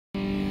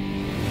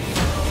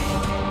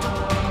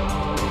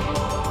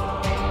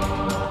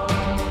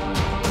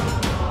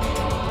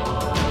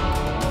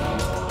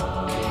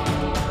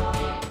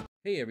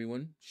Hey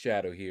everyone,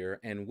 Shaedow here,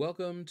 and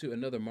welcome to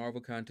another Marvel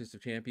Contest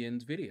of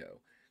Champions video.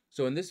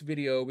 So in this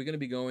video, we're going to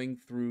be going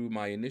through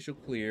my initial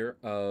clear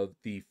of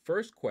the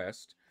first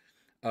quest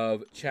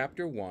of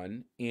Chapter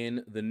 1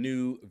 in the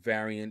new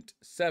Variant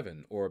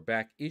 7, or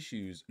back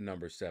issues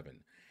number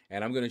 7.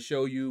 And I'm going to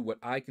show you what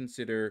I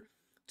consider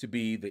to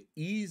be the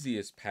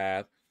easiest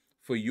path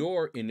for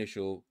your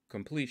initial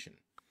completion.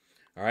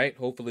 All right,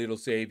 hopefully it'll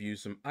save you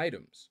some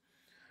items.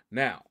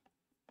 Now,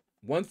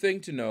 one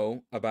thing to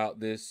know about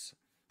this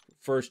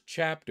first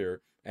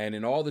chapter, and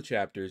in all the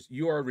chapters,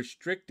 you are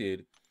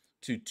restricted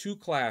to 2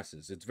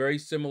 classes. It's very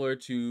similar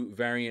to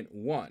Variant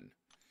 1.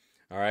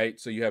 All right,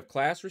 so you have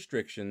class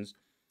restrictions.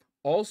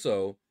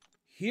 Also,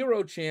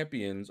 hero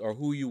champions are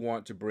who you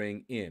want to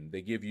bring in.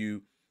 They give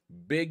you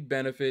big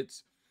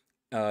benefits.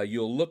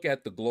 You'll look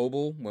at the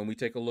global when we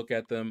take a look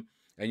at them,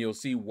 and you'll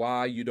see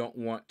why you don't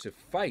want to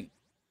fight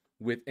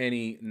with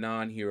any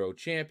non-hero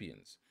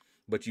champions.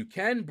 But you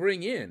can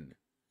bring in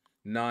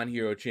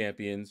non-hero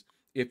champions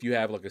if you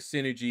have like a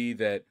synergy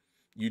that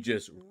you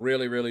just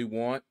really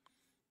want.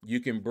 You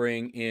can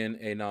bring in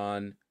a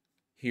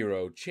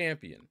non-hero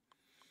champion,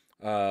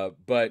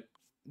 but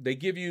they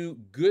give you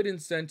good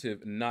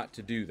incentive not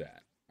to do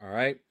that. All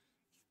right,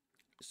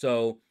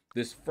 so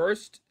this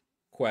first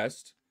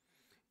quest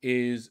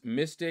is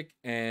Mystic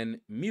and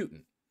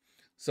Mutant.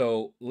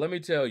 So let me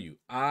tell you,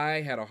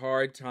 I had a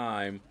hard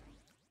time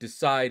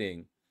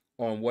deciding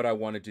on what I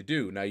wanted to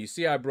do. Now, you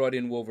see I brought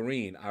in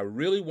Wolverine. I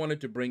really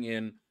wanted to bring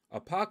in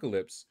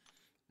Apocalypse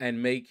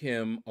and make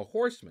him a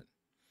horseman.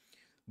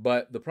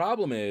 But the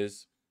problem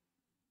is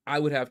I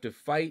would have to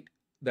fight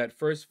that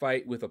first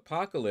fight with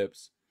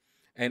Apocalypse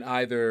and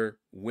either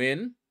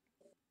win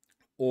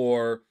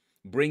or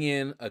bring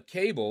in a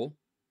Cable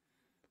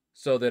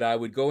so that I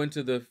would go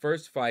into the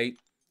first fight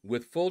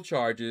with full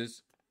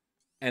charges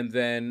and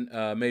then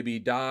maybe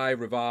die,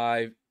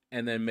 revive,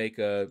 and then make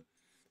a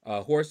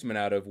horseman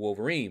out of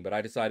Wolverine. But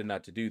I decided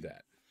not to do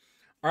that.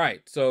 All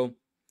right, so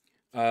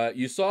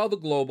you saw the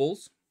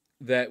globals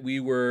that we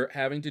were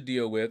having to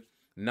deal with.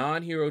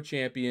 Non-hero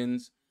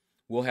champions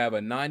will have a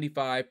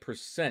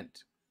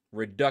 95%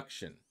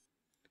 reduction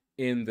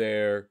in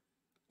their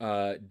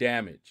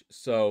damage.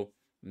 So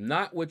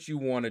not what you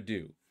want to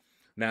do.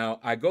 Now,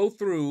 I go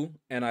through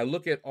and I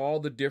look at all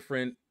the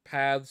different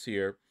paths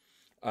here,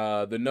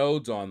 the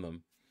nodes on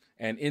them.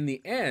 And in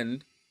the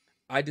end,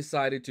 I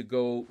decided to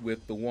go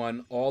with the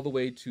one all the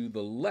way to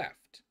the left.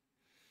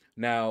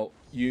 Now,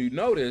 you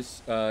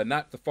notice,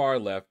 not the far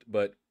left,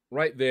 but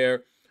right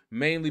there,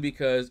 mainly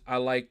because I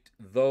liked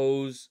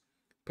those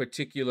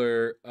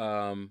particular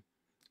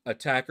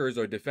attackers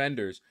or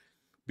defenders,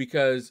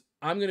 because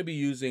I'm going to be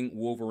using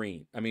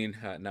Wolverine. I mean,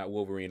 not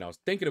Wolverine. I was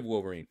thinking of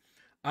Wolverine.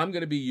 I'm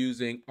going to be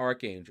using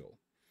Archangel.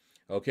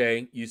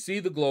 Okay, you see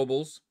the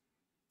globals.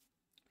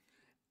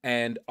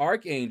 And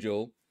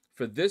Archangel,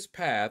 for this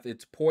path,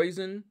 it's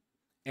poison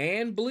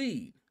and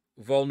bleed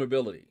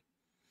vulnerability.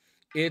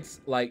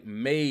 It's like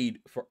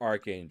made for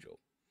Archangel.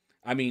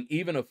 I mean,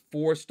 even a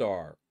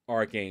 4-star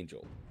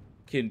Archangel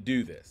can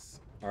do this.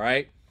 All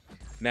right.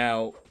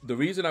 Now, the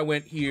reason I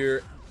went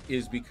here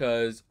is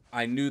because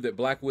I knew that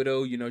Black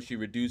Widow, you know, she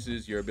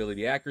reduces your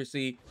ability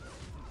accuracy.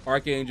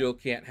 Archangel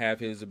can't have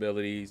his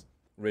abilities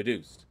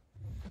reduced.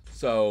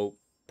 So,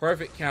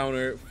 perfect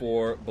counter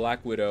for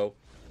Black Widow.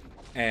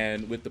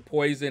 And with the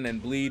poison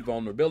and bleed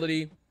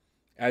vulnerability,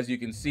 as you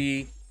can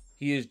see,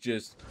 he is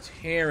just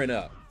tearing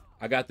up.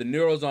 I got the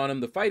neuros on him.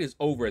 The fight is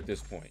over at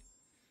this point.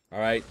 All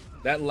right.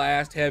 That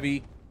last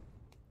heavy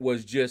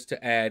was just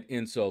to add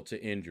insult to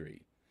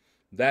injury.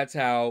 That's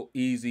how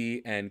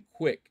easy and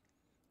quick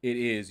it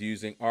is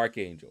using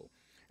Archangel.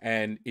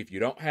 And if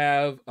you don't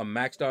have a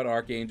maxed out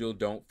Archangel,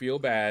 don't feel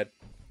bad.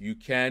 You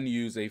can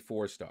use a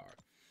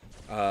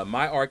 4-star.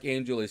 My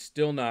Archangel is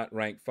still not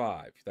rank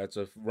 5. That's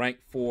a rank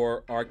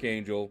 4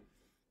 Archangel,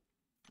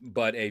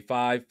 but a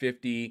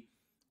 550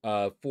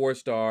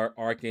 4-star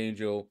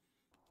Archangel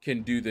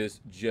can do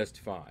this just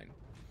fine.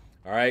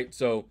 All right,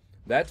 so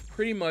that's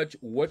pretty much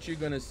what you're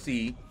going to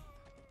see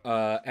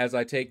as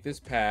I take this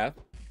path.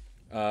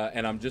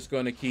 And I'm just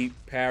going to keep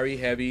parry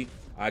heavy.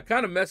 I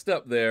kind of messed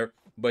up there,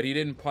 but he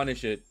didn't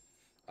punish it.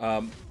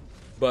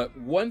 But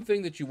one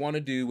thing that you want to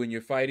do when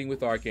you're fighting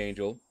with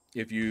Archangel,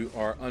 if you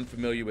are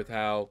unfamiliar with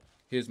how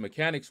his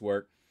mechanics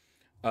work,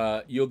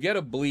 you'll get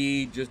a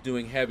bleed just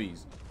doing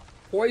heavies.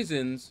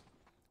 Poisons,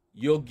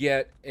 you'll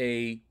get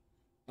a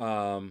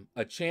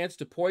chance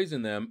to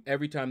poison them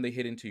every time they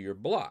hit into your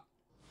block.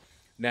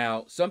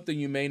 Now, something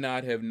you may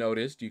not have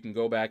noticed, you can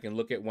go back and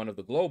look at one of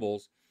the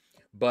globals,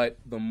 but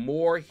the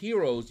more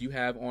heroes you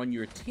have on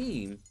your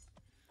team,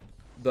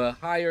 the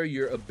higher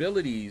your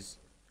abilities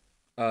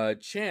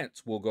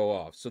chance will go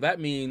off. So that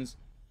means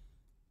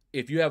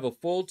if you have a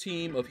full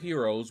team of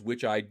heroes,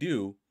 which I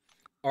do,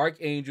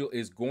 Archangel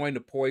is going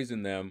to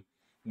poison them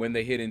when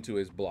they hit into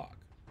his block.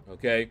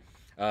 Okay?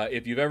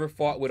 If you've ever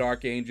fought with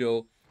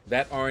Archangel,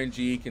 that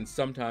RNG can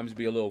sometimes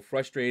be a little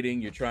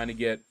frustrating. You're trying to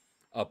get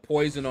a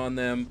poison on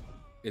them.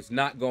 It's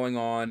not going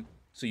on,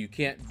 so you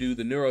can't do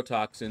the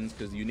neurotoxins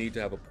because you need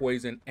to have a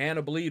poison and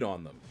a bleed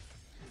on them.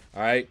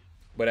 All right.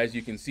 But as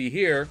you can see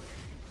here,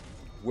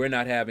 we're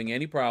not having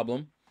any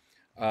problem.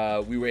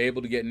 We were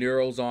able to get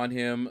neurals on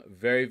him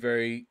very,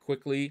 very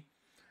quickly.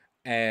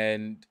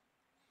 And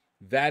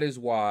that is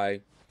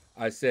why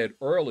I said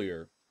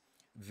earlier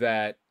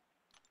that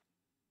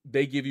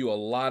they give you a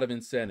lot of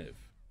incentive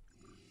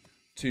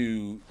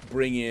to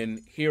bring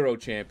in hero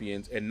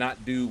champions and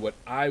not do what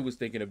I was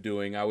thinking of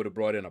doing. I would have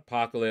brought in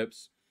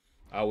Apocalypse.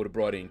 I would have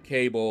brought in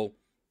Cable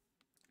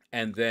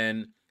and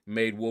then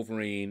made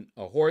Wolverine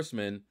a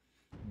horseman,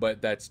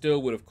 but that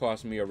still would have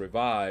cost me a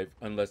revive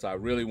unless I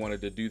really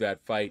wanted to do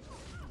that fight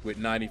with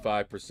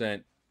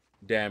 95%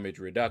 damage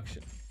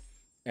reduction.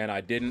 And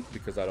I didn't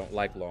because I don't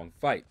like long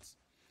fights.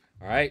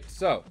 All right,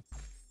 so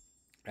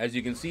as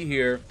you can see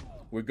here,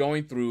 we're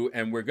going through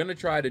and we're going to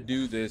try to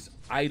do this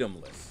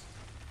itemless.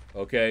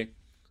 Okay,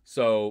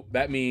 so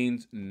that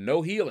means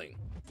no healing.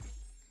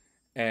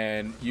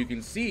 And you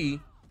can see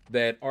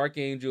that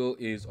Archangel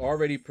is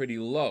already pretty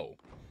low.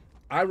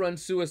 I run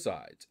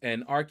suicides,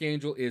 and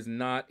Archangel is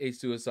not a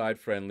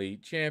suicide-friendly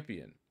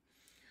champion.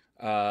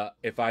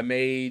 If I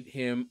made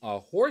him a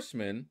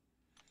horseman,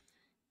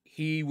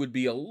 he would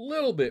be a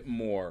little bit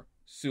more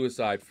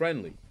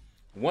suicide-friendly.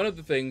 One of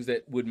the things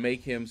that would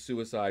make him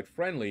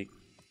suicide-friendly,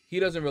 he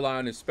doesn't rely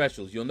on his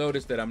specials. You'll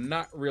notice that I'm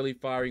not really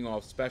firing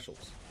off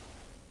specials.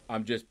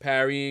 I'm just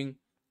parrying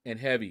and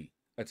heavy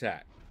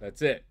attack.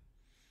 That's it.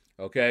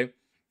 Okay?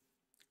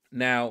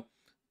 Now,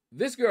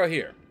 this girl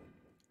here,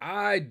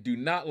 I do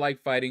not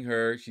like fighting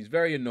her. She's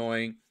very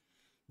annoying.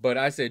 But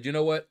I said, you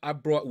know what? I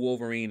brought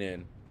Wolverine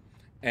in.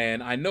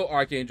 And I know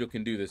Archangel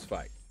can do this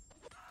fight.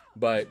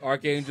 But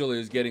Archangel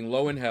is getting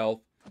low in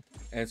health.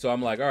 And so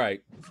I'm like, all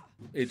right,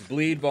 it's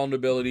bleed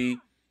vulnerability.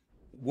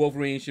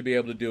 Wolverine should be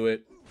able to do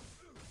it.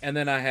 And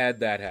then I had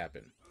that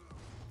happen.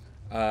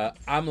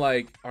 I'm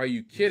like, are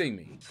you kidding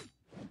me?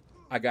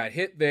 I got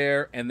hit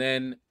there, and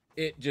then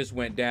it just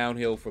went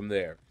downhill from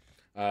there.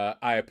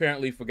 I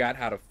apparently forgot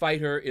how to fight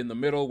her in the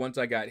middle once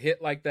I got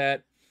hit like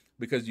that,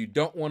 because you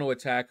don't want to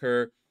attack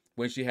her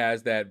when she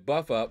has that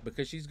buff up,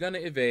 because she's going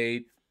to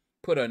evade,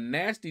 put a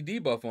nasty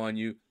debuff on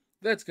you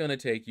that's going to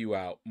take you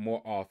out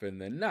more often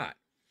than not.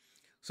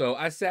 So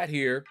I sat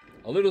here,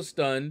 a little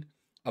stunned,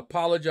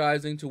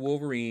 apologizing to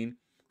Wolverine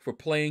for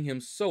playing him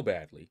so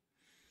badly,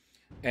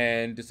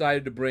 and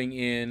decided to bring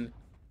in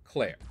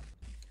Claire.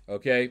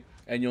 Okay?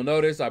 And you'll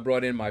notice I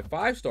brought in my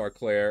 5-star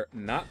Claire,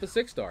 not the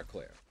 6-star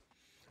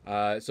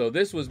Claire. So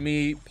this was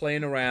me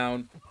playing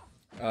around.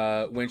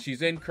 When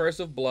she's in Curse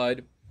of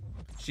Blood,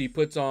 she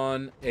puts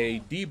on a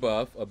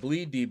debuff, a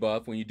bleed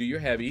debuff when you do your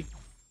heavy.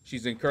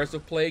 She's in Curse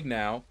of Plague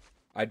now.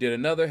 I did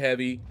another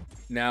heavy.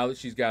 Now that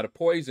she's got a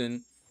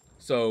poison,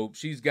 so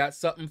she's got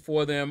something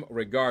for them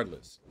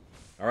regardless.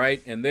 All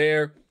right? And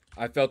there,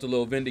 I felt a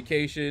little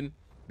vindication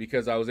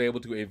because I was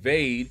able to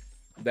evade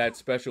that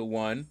special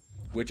one,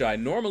 which I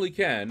normally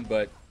can,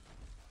 but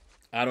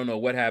I don't know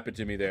what happened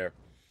to me there.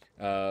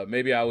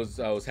 Maybe I was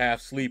half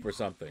asleep or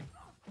something.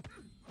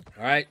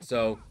 All right,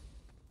 so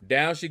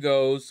down she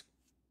goes.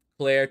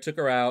 Claire took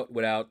her out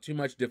without too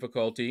much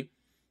difficulty.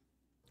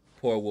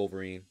 Poor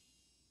Wolverine.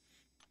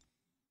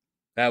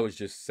 That was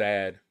just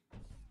sad.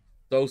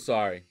 So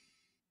sorry.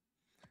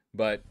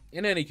 But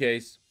in any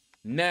case,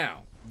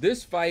 now,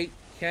 this fight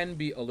can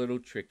be a little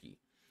tricky.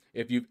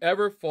 If you've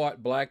ever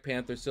fought Black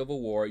Panther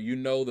Civil War, you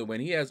know that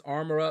when he has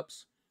armor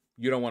ups,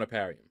 you don't want to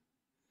parry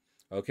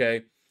him.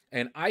 Okay?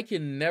 And I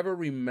can never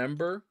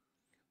remember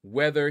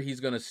whether he's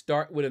going to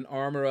start with an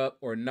armor up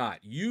or not.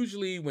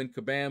 Usually when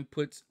Kabam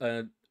puts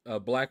a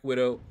Black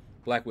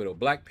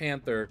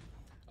Panther,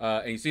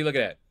 and you see, look at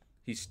that.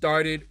 He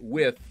started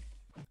with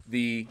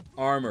the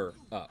armor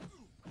up.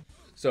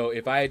 So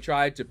if I had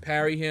tried to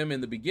parry him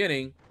in the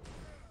beginning,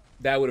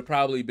 that would have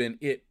probably been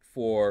it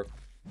for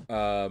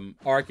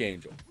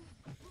Archangel.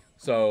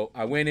 So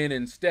I went in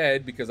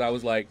instead because I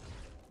was like,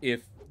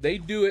 if they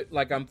do it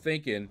like I'm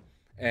thinking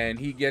and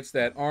he gets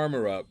that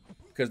armor up,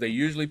 because they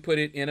usually put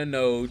it in a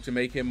node to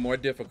make him more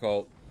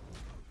difficult,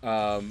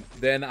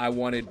 then I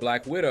wanted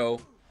Black Widow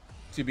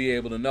to be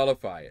able to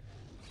nullify it.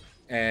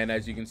 And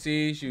as you can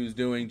see, she was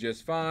doing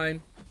just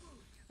fine.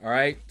 All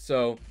right,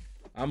 so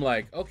I'm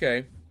like,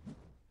 okay.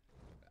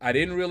 I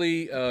didn't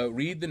really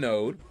read the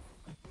node,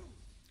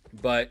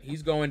 but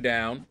he's going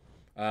down.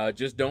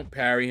 Just don't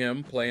parry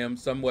him, play him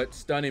somewhat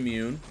stun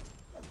immune,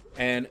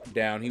 and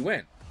down he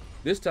went.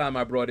 This time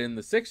I brought in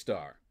the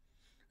 6-star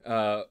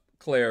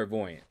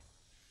Clairvoyant.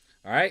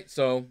 All right,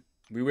 so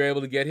we were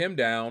able to get him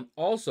down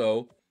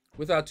also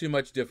without too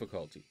much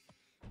difficulty.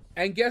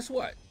 And guess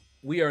what?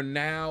 We are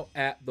now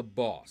at the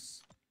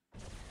boss.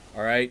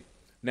 All right,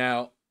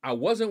 now I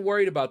wasn't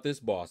worried about this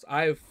boss.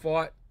 I have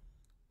fought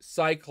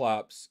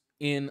Cyclops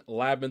in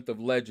Labyrinth of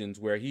Legends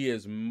where he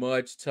is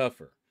much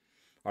tougher.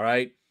 All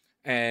right.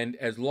 And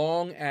as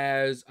long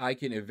as I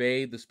can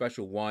evade the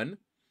special 1,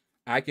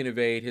 I can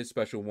evade his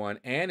special 1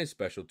 and his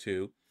special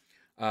 2.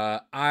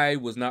 I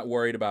was not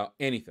worried about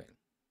anything.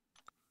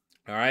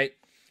 All right.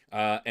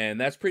 And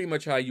that's pretty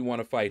much how you want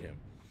to fight him.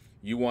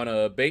 You want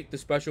to bait the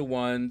special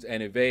 1s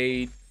and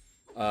evade.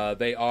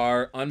 They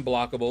are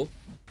unblockable.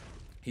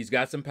 He's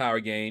got some power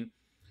gain.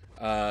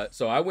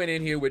 So I went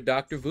in here with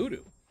Dr.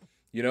 Voodoo.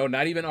 You know,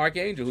 not even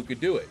Archangel who could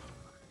do it.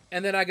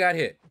 And then I got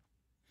hit.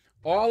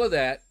 All of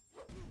that,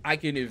 I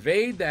can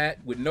evade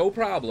that with no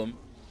problem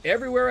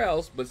everywhere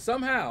else, but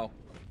somehow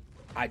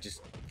I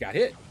just got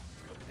hit.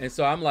 And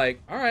so I'm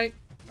like, all right,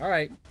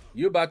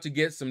 you're about to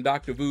get some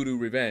Dr. Voodoo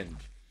revenge.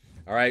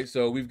 All right,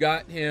 so we've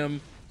got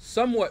him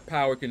somewhat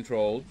power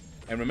controlled.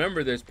 And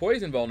remember, there's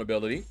poison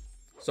vulnerability.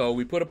 So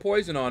we put a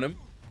poison on him,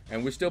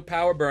 and we're still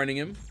power burning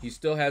him. He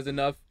still has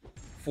enough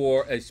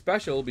for a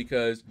special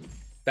because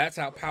that's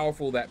how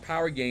powerful that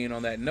power gain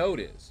on that node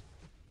is.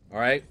 All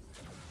right,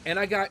 and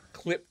I got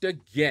clipped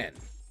again.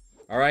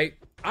 All right,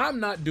 I'm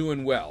not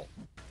doing well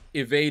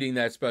evading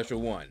that special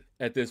one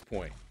at this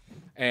point.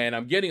 And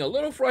I'm getting a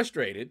little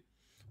frustrated,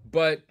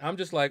 but I'm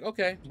just like,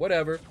 okay,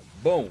 whatever.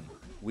 Boom,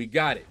 we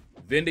got it.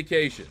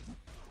 Vindication.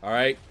 All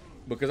right,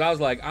 because I was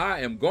like, I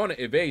am going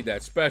to evade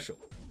that special.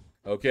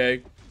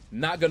 Okay,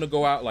 not going to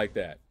go out like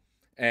that.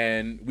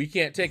 And we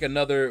can't take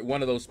another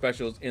one of those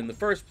specials in the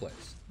first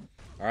place.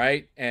 All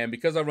right, and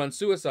because I run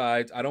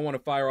suicides, I don't want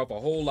to fire off a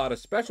whole lot of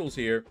specials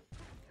here,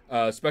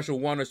 special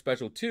 1 or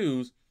special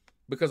 2s,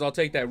 because I'll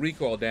take that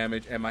recoil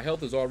damage, and my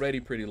health is already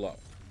pretty low.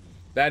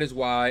 That is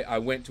why I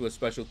went to a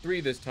special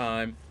 3 this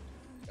time,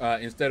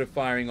 instead of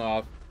firing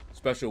off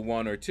special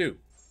 1 or 2.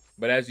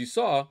 But as you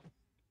saw,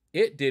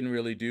 it didn't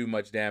really do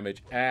much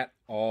damage at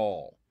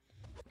all.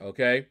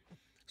 Okay,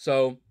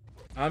 so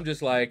I'm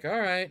just like, all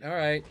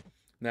right.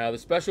 Now the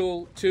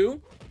special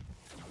 2,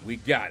 we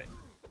got it.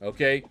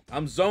 Okay,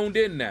 I'm zoned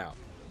in now.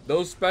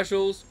 Those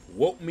specials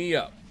woke me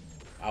up.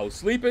 I was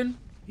sleeping,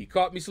 he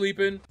caught me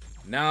sleeping,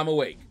 now I'm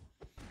awake.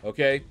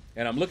 Okay,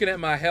 and I'm looking at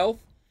my health,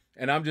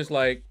 and I'm just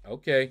like,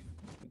 okay,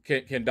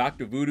 can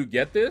Dr. Voodoo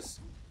get this?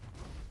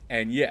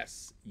 And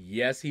yes,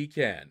 he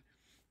can.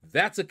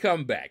 That's a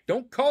comeback.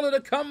 Don't call it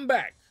a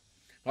comeback.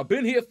 I've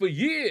been here for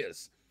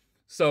years.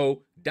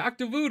 So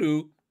Dr.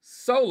 Voodoo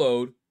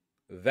soloed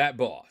that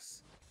boss.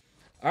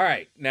 All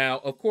right, now,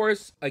 of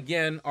course,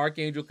 again,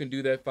 Archangel can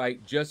do that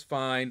fight just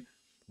fine,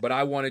 but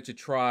I wanted to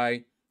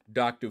try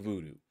Dr.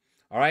 Voodoo.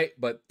 All right,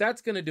 but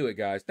that's going to do it,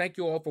 guys. Thank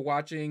you all for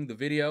watching the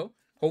video.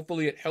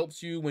 Hopefully it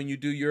helps you when you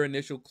do your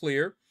initial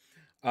clear.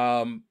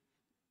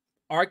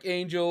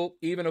 Archangel,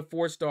 even a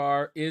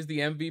 4-star, is the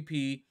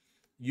MVP.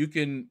 You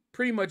can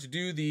pretty much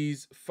do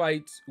these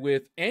fights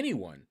with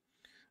anyone.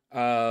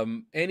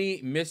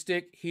 Any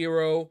mystic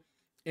hero,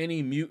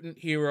 any mutant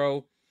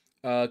hero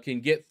can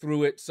get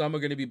through it. Some are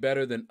going to be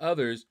better than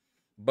others,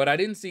 but I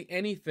didn't see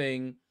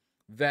anything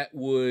that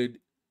would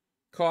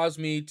cause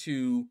me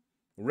to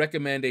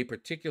recommend a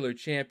particular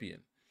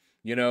champion.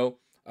 You know,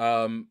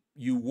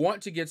 you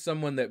want to get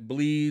someone that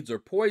bleeds or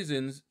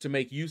poisons to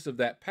make use of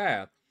that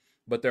path,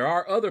 but there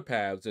are other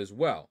paths as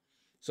well.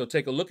 So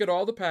take a look at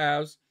all the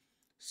paths,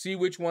 see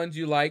which ones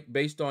you like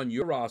based on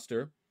your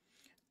roster,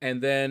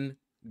 and then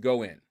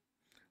go in.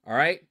 All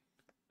right?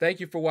 Thank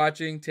you for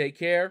watching. Take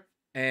care,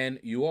 and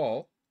you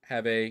all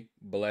have a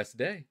blessed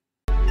day.